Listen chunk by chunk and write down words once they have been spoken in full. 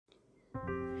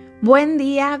Buen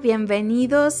día,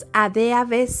 bienvenidos a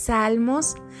DAB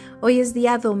Salmos. Hoy es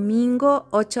día domingo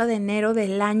 8 de enero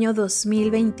del año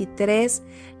 2023.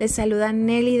 Les saluda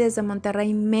Nelly desde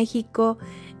Monterrey, México.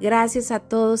 Gracias a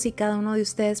todos y cada uno de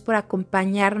ustedes por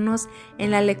acompañarnos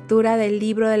en la lectura del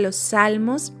libro de los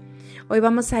Salmos. Hoy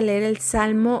vamos a leer el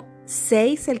Salmo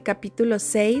 6, el capítulo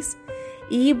 6.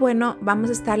 Y bueno, vamos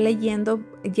a estar leyendo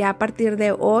ya a partir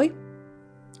de hoy.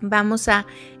 Vamos a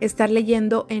estar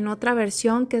leyendo en otra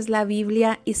versión que es la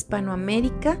Biblia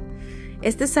Hispanoamérica.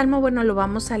 Este salmo, lo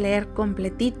vamos a leer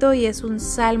completito y es un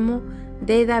salmo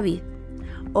de David.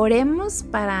 Oremos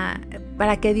para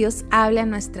que Dios hable a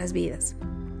nuestras vidas.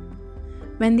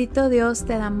 Bendito Dios,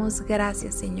 te damos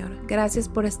gracias, Señor. Gracias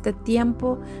por este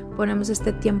tiempo. Ponemos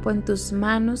este tiempo en tus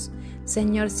manos.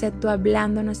 Señor, sé tú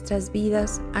hablando a nuestras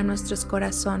vidas, a nuestros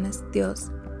corazones,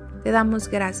 Dios. Te damos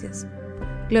gracias.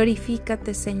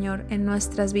 Glorifícate, Señor, en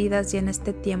nuestras vidas y en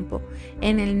este tiempo.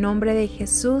 En el nombre de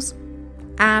Jesús.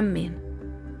 Amén.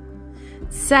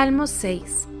 Salmo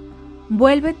 6.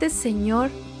 Vuélvete, Señor,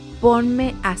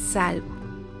 ponme a salvo.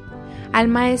 Al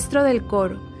maestro del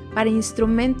coro, para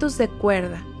instrumentos de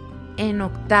cuerda, en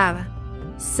octava,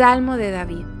 Salmo de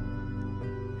David.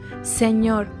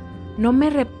 Señor, no me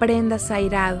reprendas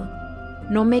airado,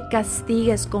 no me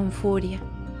castigues con furia.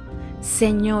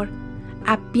 Señor,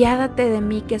 apiádate de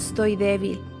mí que estoy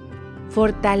débil,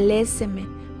 fortaléceme,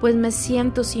 pues me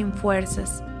siento sin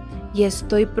fuerzas y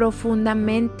estoy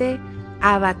profundamente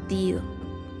abatido.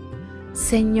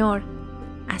 Señor,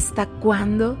 ¿hasta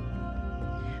cuándo?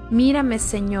 Mírame,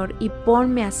 Señor, y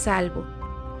ponme a salvo,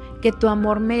 que tu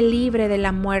amor me libre de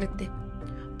la muerte,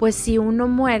 pues si uno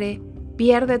muere,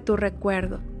 pierde tu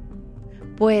recuerdo.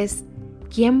 Pues,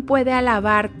 ¿quién puede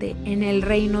alabarte en el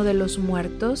reino de los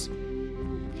muertos?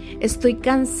 Estoy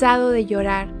cansado de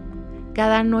llorar,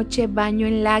 cada noche baño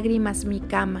en lágrimas mi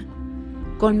cama,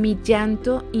 con mi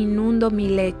llanto inundo mi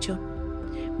lecho.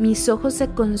 Mis ojos se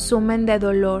consumen de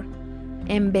dolor,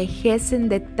 envejecen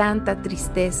de tanta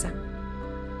tristeza.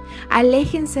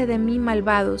 Aléjense de mí,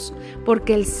 malvados,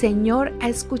 porque el Señor ha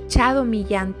escuchado mi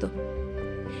llanto.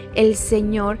 El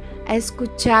Señor ha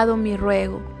escuchado mi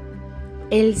ruego.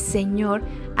 El Señor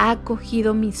ha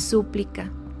acogido mi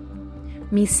súplica.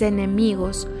 Mis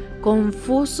enemigos,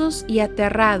 confusos y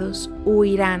aterrados,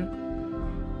 huirán.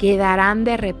 Quedarán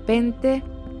de repente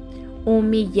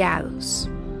humillados.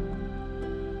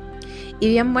 Y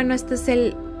bien, este es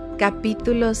el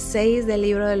capítulo 6 del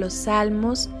libro de los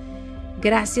Salmos.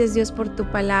 Gracias, Dios, por tu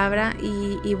palabra.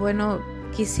 Y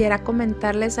quisiera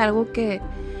comentarles algo que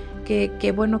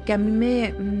a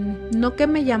mí no que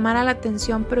me llamara la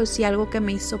atención, pero sí algo que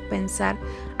me hizo pensar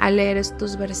al leer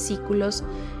estos versículos.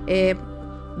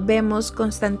 Vemos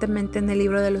constantemente en el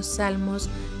libro de los Salmos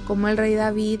cómo el rey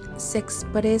David se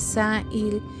expresa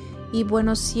y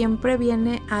siempre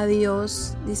viene a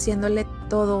Dios diciéndole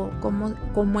todo,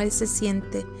 cómo él se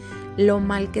siente, lo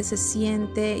mal que se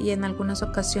siente, y en algunas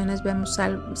ocasiones vemos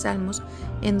salmos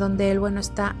en donde él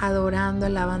está adorando,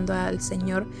 alabando al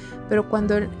Señor, pero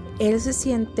cuando él se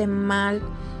siente mal,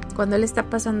 cuando él está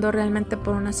pasando realmente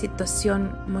por una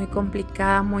situación muy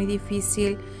complicada, muy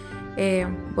difícil,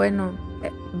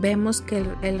 vemos que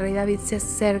el rey David se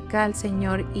acerca al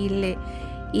Señor y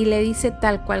le dice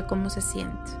tal cual como se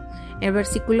siente. En el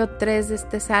versículo 3 de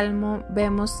este salmo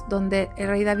vemos donde el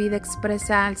rey David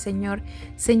expresa al Señor: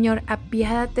 Señor,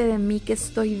 apiádate de mí que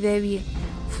estoy débil,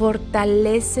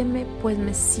 fortaléceme pues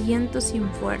me siento sin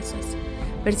fuerzas.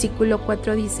 Versículo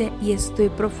 4 dice: y estoy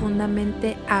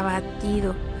profundamente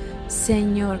abatido.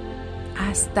 Señor,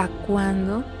 ¿hasta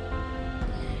cuándo?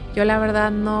 Yo la verdad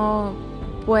no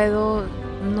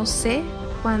sé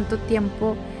cuánto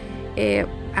tiempo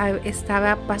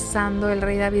estaba pasando el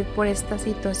rey David por esta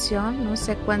situación, no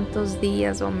sé cuántos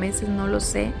días o meses, no lo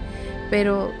sé,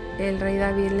 pero el rey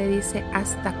David le dice: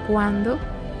 ¿hasta cuándo?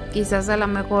 Quizás a lo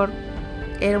mejor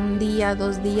era un día,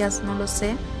 2 días, no lo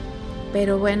sé,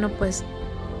 pero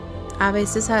a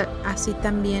veces así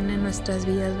también en nuestras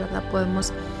vidas, ¿verdad?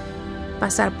 Podemos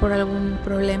pasar por algún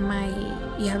problema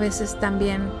y a veces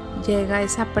también llega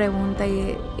esa pregunta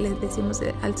y le decimos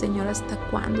al Señor: ¿hasta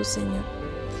cuándo, Señor?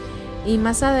 Y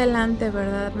más adelante,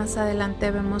 ¿verdad? Más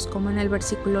adelante vemos como en el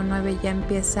versículo 9 ya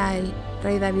empieza el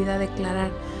rey David a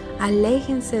declarar: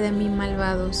 aléjense de mí,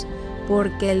 malvados,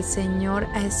 porque el Señor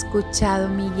ha escuchado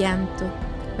mi llanto.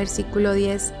 Versículo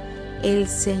 10, el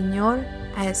Señor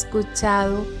ha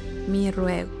escuchado mi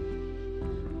ruego.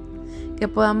 Que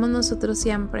podamos nosotros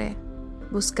siempre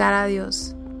buscar a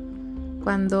Dios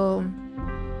cuando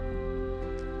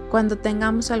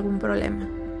tengamos algún problema.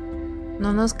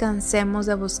 No nos cansemos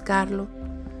de buscarlo,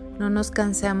 no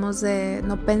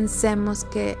pensemos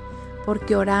que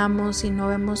porque oramos y no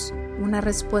vemos una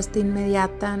respuesta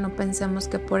inmediata, no pensemos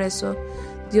que por eso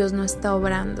Dios no está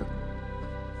obrando.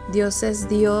 Dios es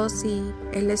Dios y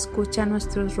Él escucha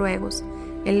nuestros ruegos,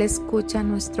 Él escucha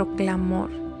nuestro clamor.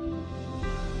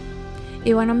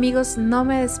 Y bueno, amigos, no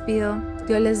me despido.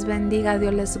 Dios les bendiga,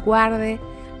 Dios les guarde.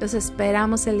 Los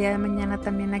esperamos el día de mañana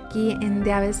también aquí en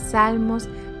De Aves Salmos.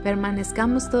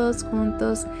 Permanezcamos todos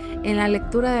juntos en la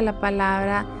lectura de la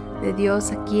palabra de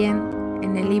Dios aquí en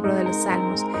el libro de los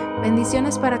Salmos.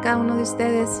 Bendiciones para cada uno de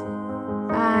ustedes.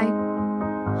 Bye.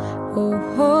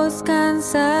 Ojos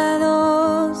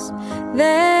cansados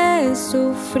de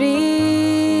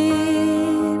sufrir,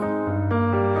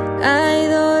 hay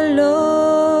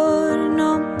dolor,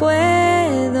 no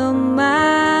puedo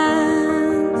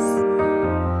más.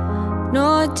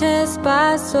 Noches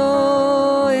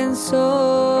paso en soledad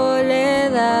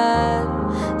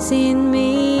sin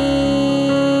mí.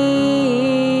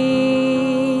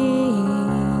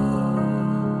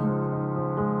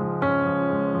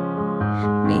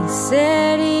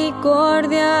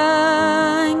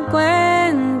 Misericordia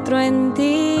encuentro en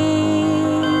ti,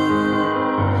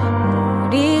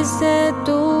 moriste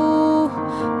tú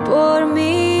por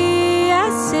mí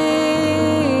así,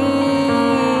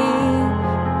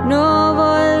 no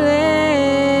volver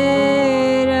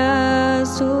a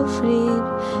sufrir,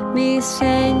 mi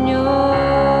Señor.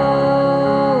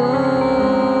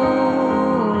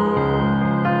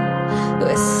 Tú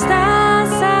estás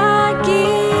aquí.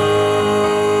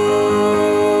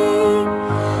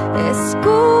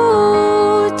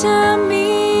 Escucha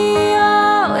mi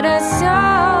oración.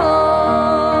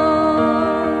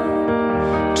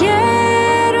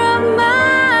 Quiero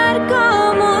amar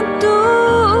como tú,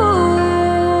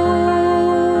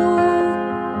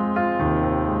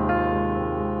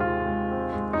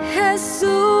 Jesús.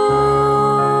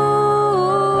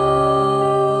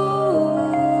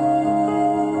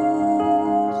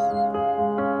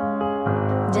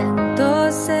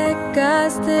 Llanto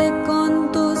secaste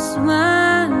con tus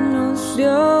manos,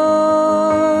 Dios,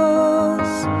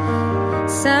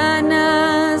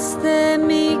 sanaste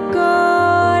mi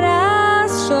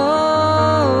corazón,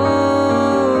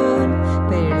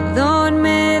 perdón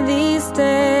me diste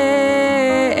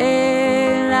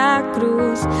en la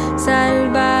cruz,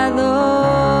 Salvador.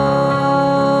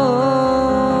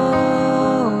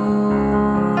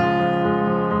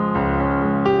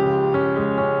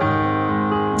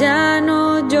 Ya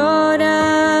no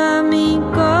llora mi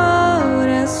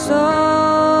corazón,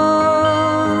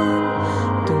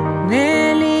 tú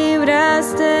me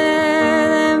libraste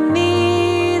de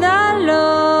mi dolor.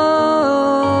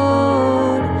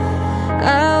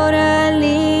 Ahora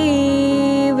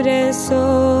libre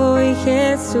soy,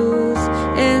 Jesús,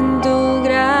 en tu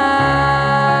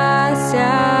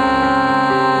gracia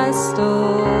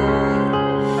estoy.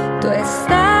 Tú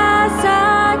estás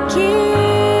aquí.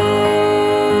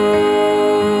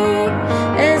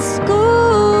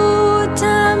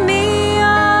 Escucha mi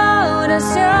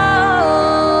oración.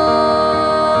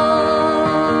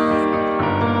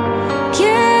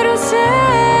 Quiero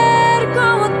ser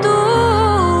como tú,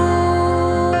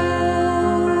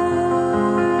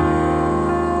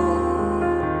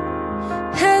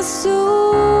 Jesús.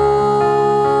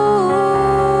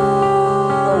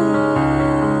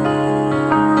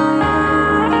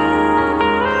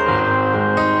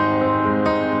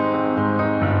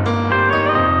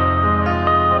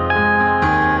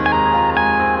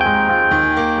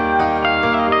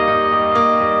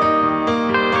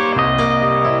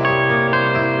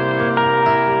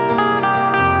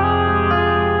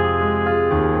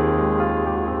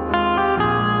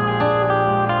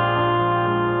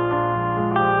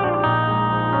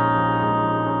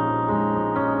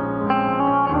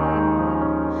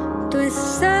 Tú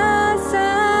estás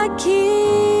aquí.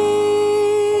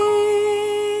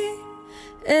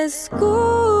 Escucha.